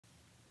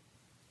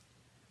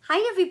Hi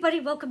everybody,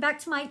 welcome back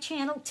to my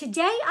channel.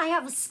 Today I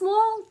have a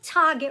small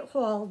Target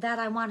haul that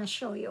I want to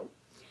show you.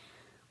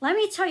 Let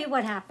me tell you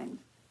what happened.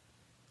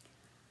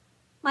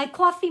 My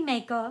coffee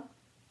maker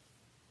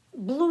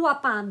blew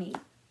up on me.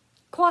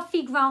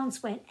 Coffee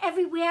grounds went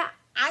everywhere.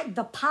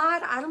 The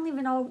pod, I don't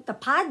even know, the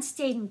pod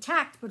stayed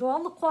intact, but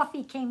all the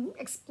coffee came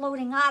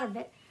exploding out of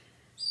it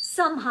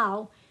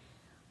somehow.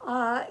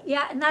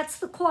 Yeah, and that's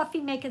the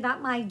coffee maker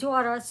that my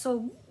daughter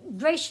so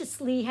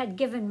graciously had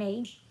given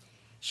me.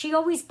 She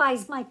always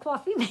buys my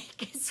coffee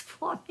makers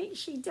for me.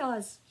 She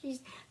does.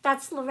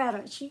 That's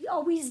Loretta. She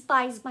always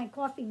buys my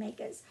coffee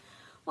makers.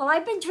 Well,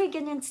 I've been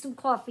drinking instant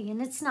coffee,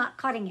 and it's not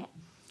cutting it.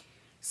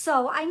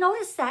 So I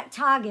noticed that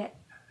Target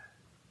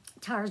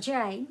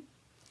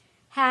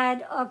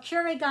had a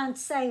Keurig on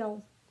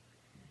sale,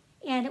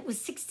 and it was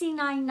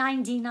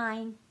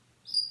 $69.99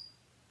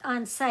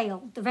 on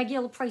sale. The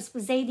regular price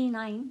was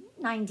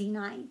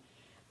 $89.99.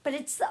 But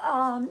it's,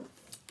 I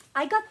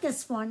got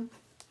this one.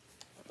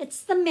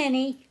 It's the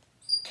mini,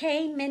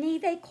 K-mini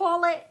they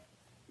call it,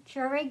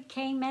 Keurig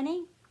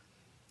K-mini.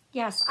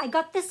 Yes, I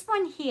got this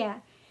one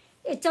here.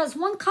 It does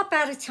 1 cup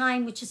at a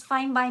time, which is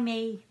fine by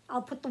me.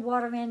 I'll put the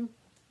water in,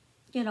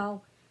 you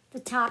know, the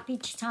top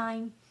each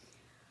time.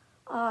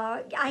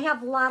 I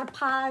have a lot of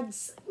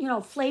pods, you know,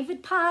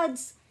 flavored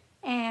pods,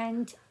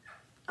 and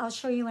I'll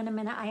show you in a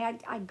minute.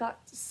 I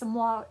got some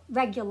more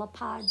regular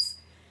pods,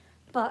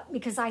 but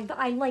because I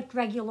like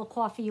regular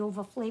coffee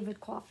over flavored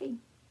coffee,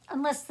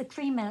 unless the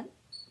cream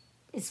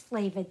is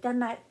flavored, then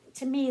that,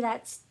 to me,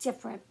 that's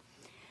different.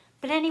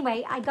 But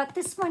anyway, I got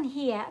this one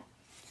here,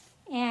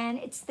 and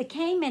it's the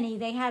K-mini.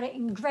 They had it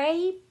in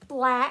gray,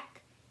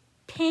 black,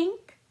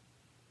 pink,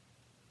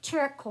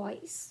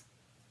 turquoise.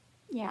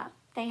 Yeah,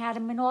 they had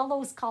them in all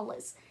those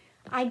colors.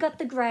 I got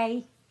the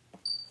gray.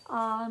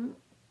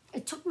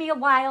 It took me a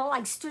while.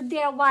 I stood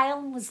there a while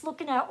and was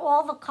looking at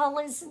all the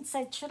colors and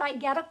said, should I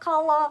get a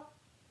color?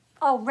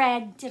 Oh,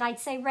 red. Did I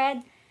say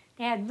red?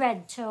 They had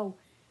red too.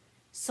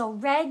 So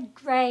red,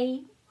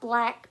 gray,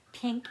 black,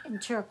 pink,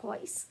 and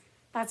turquoise.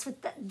 That's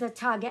what the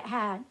Target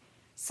had.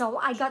 So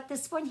I got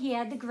this one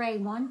here, the gray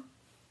one.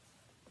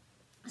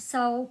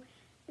 So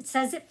it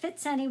says it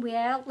fits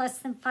anywhere, less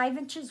than 5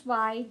 inches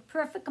wide,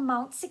 perfect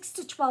amount, 6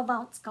 to 12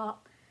 ounce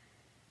cup.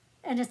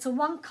 And it's a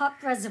 1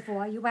 cup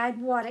reservoir. You add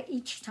water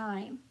each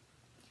time.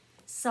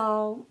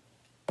 So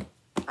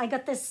I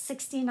got this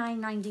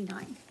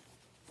 $69.99.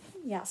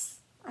 Yes,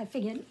 I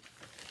figured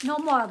no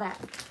more of that.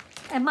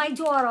 And my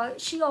daughter,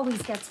 she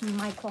always gets me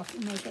my coffee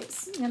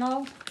makers, you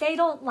know. They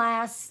don't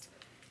last,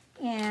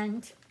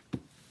 and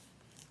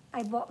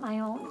I bought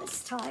my own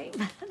this time.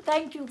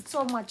 Thank you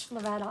so much,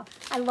 Loretta.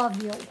 I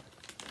love you.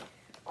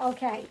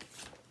 Okay.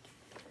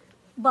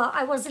 But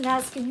I wasn't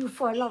asking you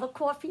for another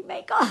coffee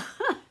maker.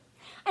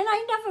 And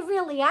I never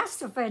really asked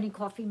her for any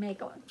coffee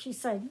maker. She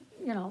said,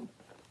 you know,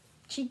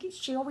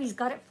 she always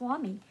got it for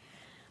me.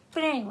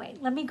 But anyway,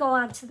 let me go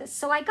on to this.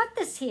 So I got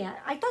this here.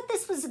 I thought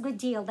this was a good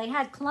deal. They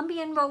had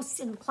Colombian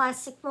roast and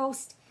classic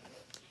roast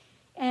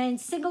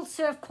and single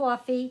serve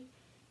coffee.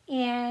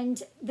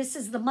 And this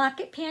is the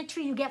Market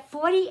Pantry. You get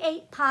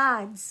 48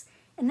 pods.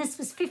 And this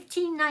was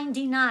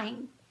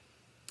 $15.99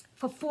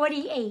 for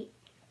 48.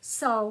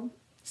 So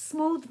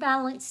smooth,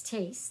 balanced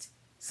taste.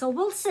 So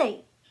we'll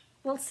see.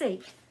 We'll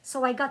see.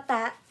 So I got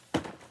that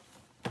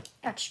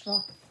extra,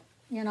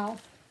 you know.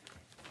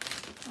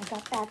 I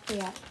got that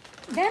there.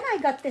 Then I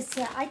got this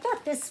here. I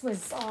thought this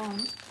was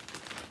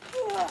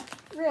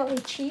really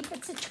cheap.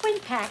 It's a twin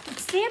pack.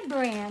 It's their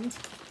brand.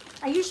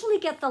 I usually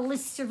get the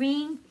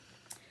Listerine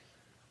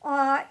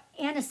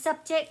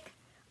antiseptic,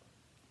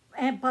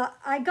 but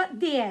I got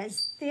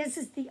theirs. Theirs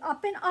is the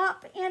Up and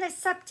Up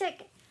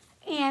antiseptic,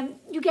 and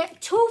you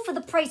get 2 for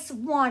the price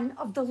of 1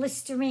 of the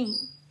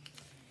Listerine.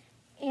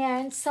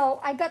 And so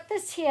I got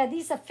this here.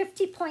 These are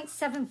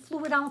 50.7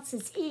 fluid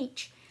ounces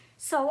each.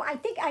 So I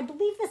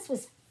believe this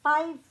was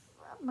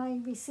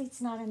my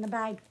receipt's not in the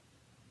bag.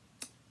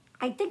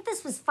 I think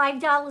this was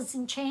 $5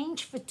 and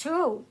change for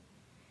 2.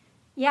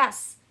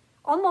 Yes,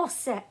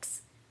 almost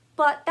 6.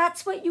 But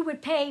that's what you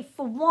would pay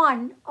for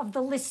 1 of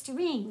the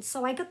Listerine.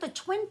 So I got the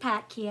twin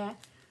pack here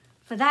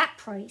for that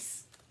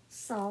price.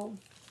 So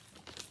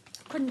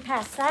couldn't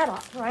pass that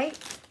up, right?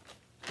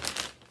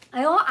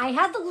 I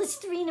had the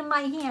Listerine in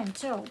my hand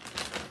too.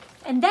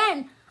 And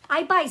then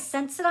I buy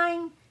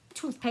Sensodyne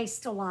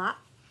toothpaste a lot.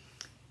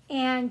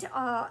 And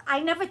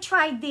I never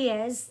tried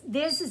theirs.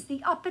 Theirs is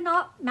the Up and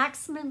Up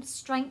Maximum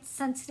Strength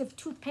Sensitive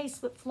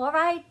Toothpaste with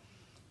fluoride.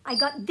 I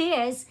got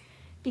theirs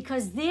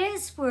because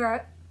theirs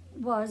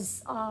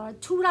was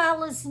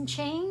 $2 and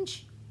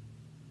change.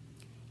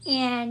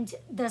 And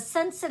the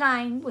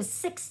Sensodyne was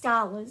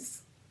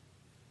 $6.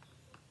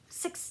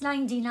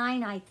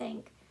 $6.99, I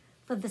think,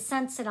 for the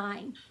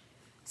Sensodyne.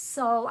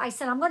 So I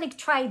said, I'm going to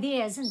try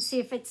theirs and see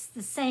if it's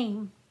the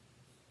same.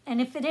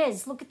 And if it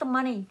is, look at the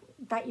money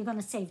that you're going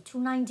to save.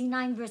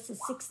 $2.99 versus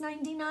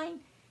 $6.99.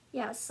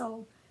 Yeah,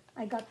 so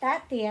I got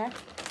that there.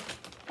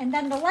 And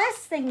then the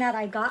last thing that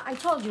I got, I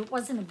told you it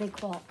wasn't a big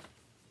haul.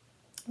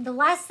 The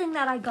last thing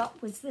that I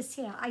got was this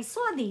here. I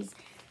saw these.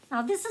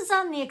 Now, this is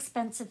on the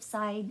expensive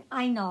side,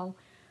 I know.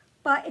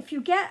 But if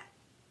you get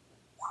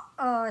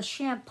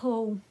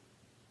shampoo,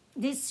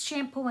 this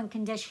shampoo and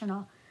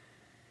conditioner,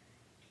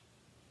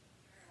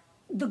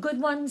 the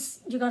good ones,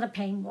 you're going to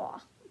pay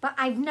more. But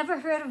I've never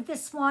heard of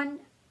this one,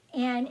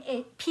 and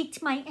it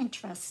piqued my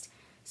interest.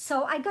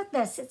 So I got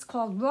this. It's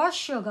called Raw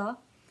Sugar,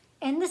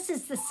 and this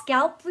is the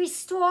Scalp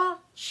Restore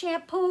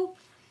shampoo.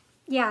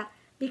 Yeah,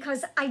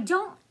 because I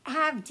don't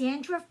have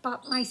dandruff,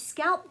 but my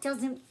scalp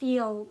doesn't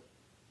feel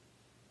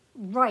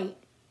right.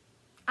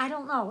 I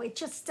don't know. It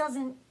just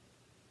doesn't,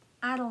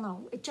 I don't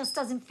know. It just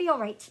doesn't feel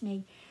right to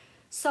me.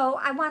 So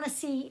I want to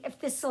see if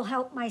this will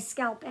help my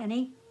scalp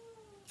any.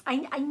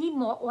 I need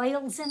more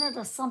oils in it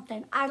or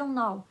something. I don't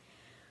know.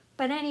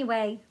 But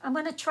anyway, I'm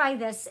going to try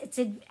this. It's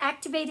an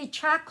activated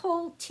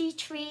charcoal, tea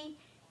tree,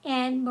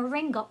 and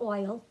moringa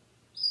oil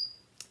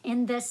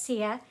in this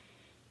here.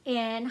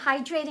 And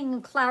hydrating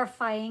and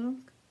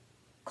clarifying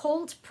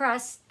cold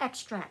press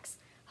extracts.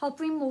 Help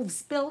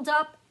removes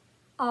buildup,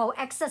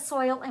 excess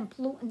oil and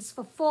pollutants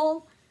for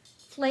full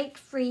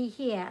flake-free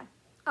hair.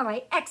 All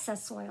right,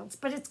 excess oils.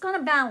 But it's going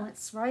to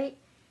balance, right?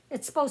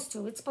 It's supposed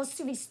to. It's supposed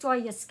to restore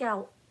your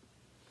scalp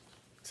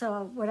to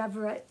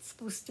whatever it's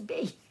supposed to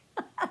be.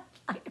 I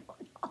don't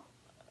know.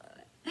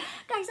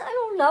 Guys, I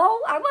don't know.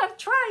 I want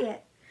to try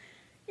it.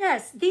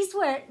 Yes, these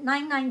were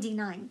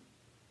 $9.99.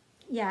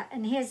 Yeah,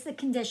 and here's the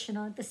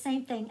conditioner. The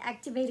same thing.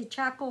 Activated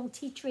charcoal,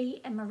 tea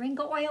tree, and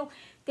moringa oil.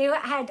 They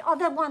had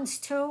other ones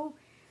too.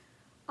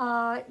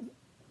 Other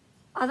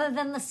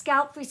than the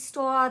Scalp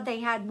Restore, they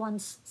had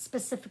ones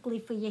specifically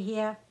for your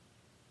hair.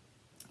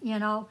 You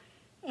know.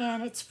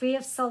 And it's free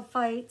of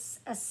sulfites,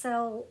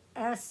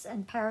 SLS,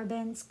 and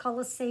parabens,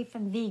 color safe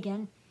and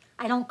vegan.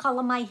 I don't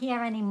color my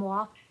hair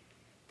anymore.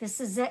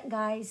 This is it,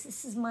 guys.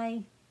 This is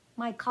my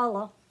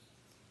color.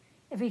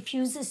 It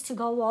refuses to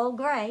go all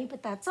gray,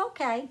 but that's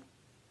okay.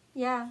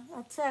 Yeah,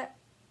 that's it.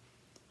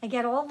 I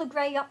get all the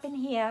gray up in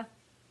here,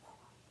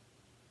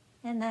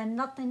 and then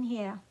nothing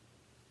here.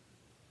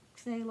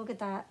 See, look at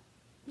that.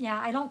 Yeah,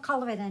 I don't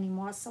color it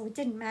anymore, so it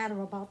didn't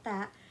matter about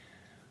that.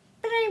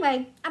 But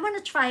anyway, I'm going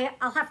to try it.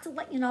 I'll have to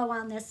let you know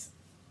on this.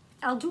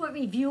 I'll do a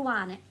review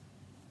on it.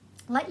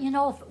 Let you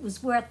know if it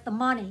was worth the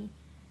money.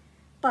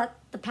 But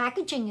the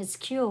packaging is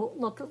cute.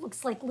 Look, it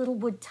looks like little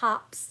wood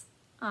tops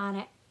on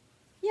it.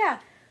 Yeah.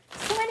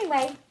 So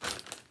anyway,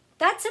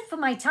 that's it for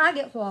my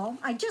Target haul.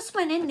 I just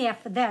went in there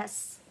for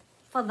this,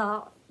 for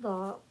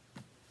the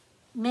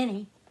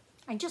mini.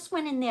 I just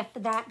went in there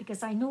for that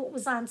because I knew it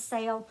was on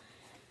sale.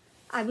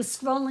 I was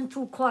scrolling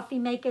through coffee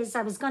makers.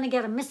 I was going to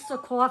get a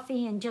Mr.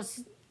 Coffee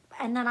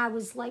and then I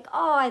was like,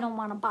 oh, I don't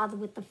want to bother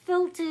with the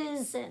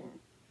filters and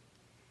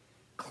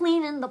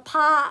cleaning the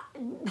pot.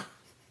 And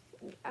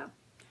yeah,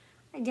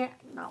 I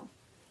didn't know.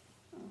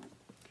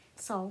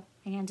 So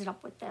I ended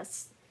up with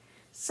this.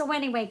 So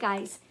anyway,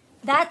 guys,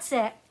 that's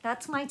it.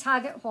 That's my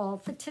Target haul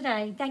for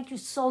today. Thank you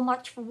so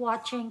much for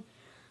watching.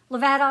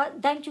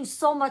 Lavetta, thank you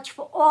so much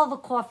for all the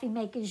coffee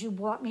makers you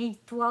bought me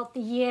throughout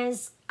the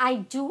years.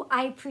 I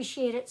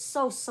appreciate it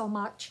so, so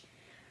much.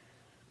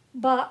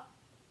 But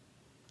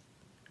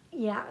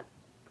yeah,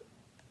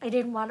 I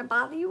didn't want to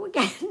bother you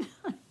again.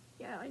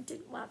 Yeah, I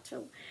didn't want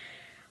to.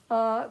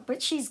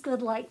 But she's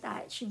good like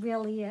that. She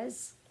really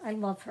is. I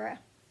love her.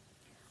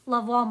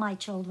 Love all my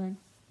children.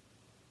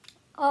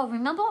 Oh,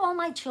 remember All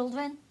My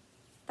Children?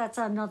 That's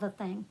another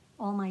thing.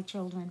 All My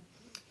Children.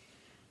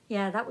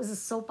 Yeah, that was a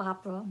soap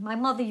opera. My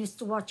mother used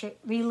to watch it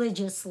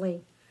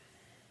religiously.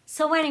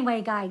 So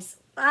anyway, guys,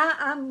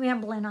 I'm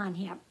rambling on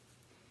here.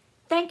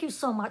 Thank you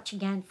so much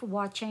again for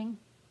watching.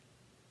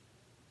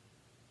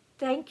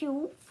 Thank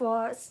you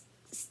for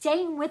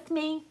staying with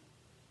me.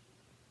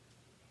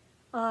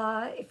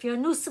 If you're a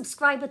new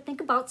subscriber, think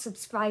about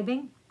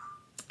subscribing.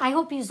 I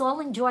hope you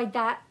all enjoyed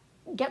that.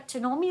 Get to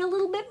know me a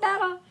little bit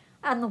better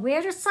on the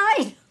weirder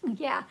side.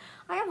 Yeah,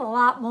 I have a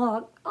lot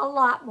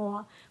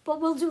more. But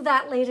we'll do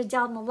that later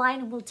down the line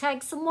and we'll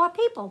tag some more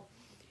people.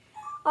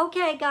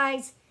 Okay,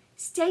 guys,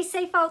 stay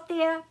safe out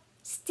there.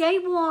 Stay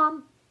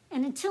warm.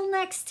 And until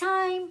next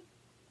time,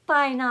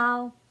 bye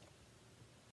now.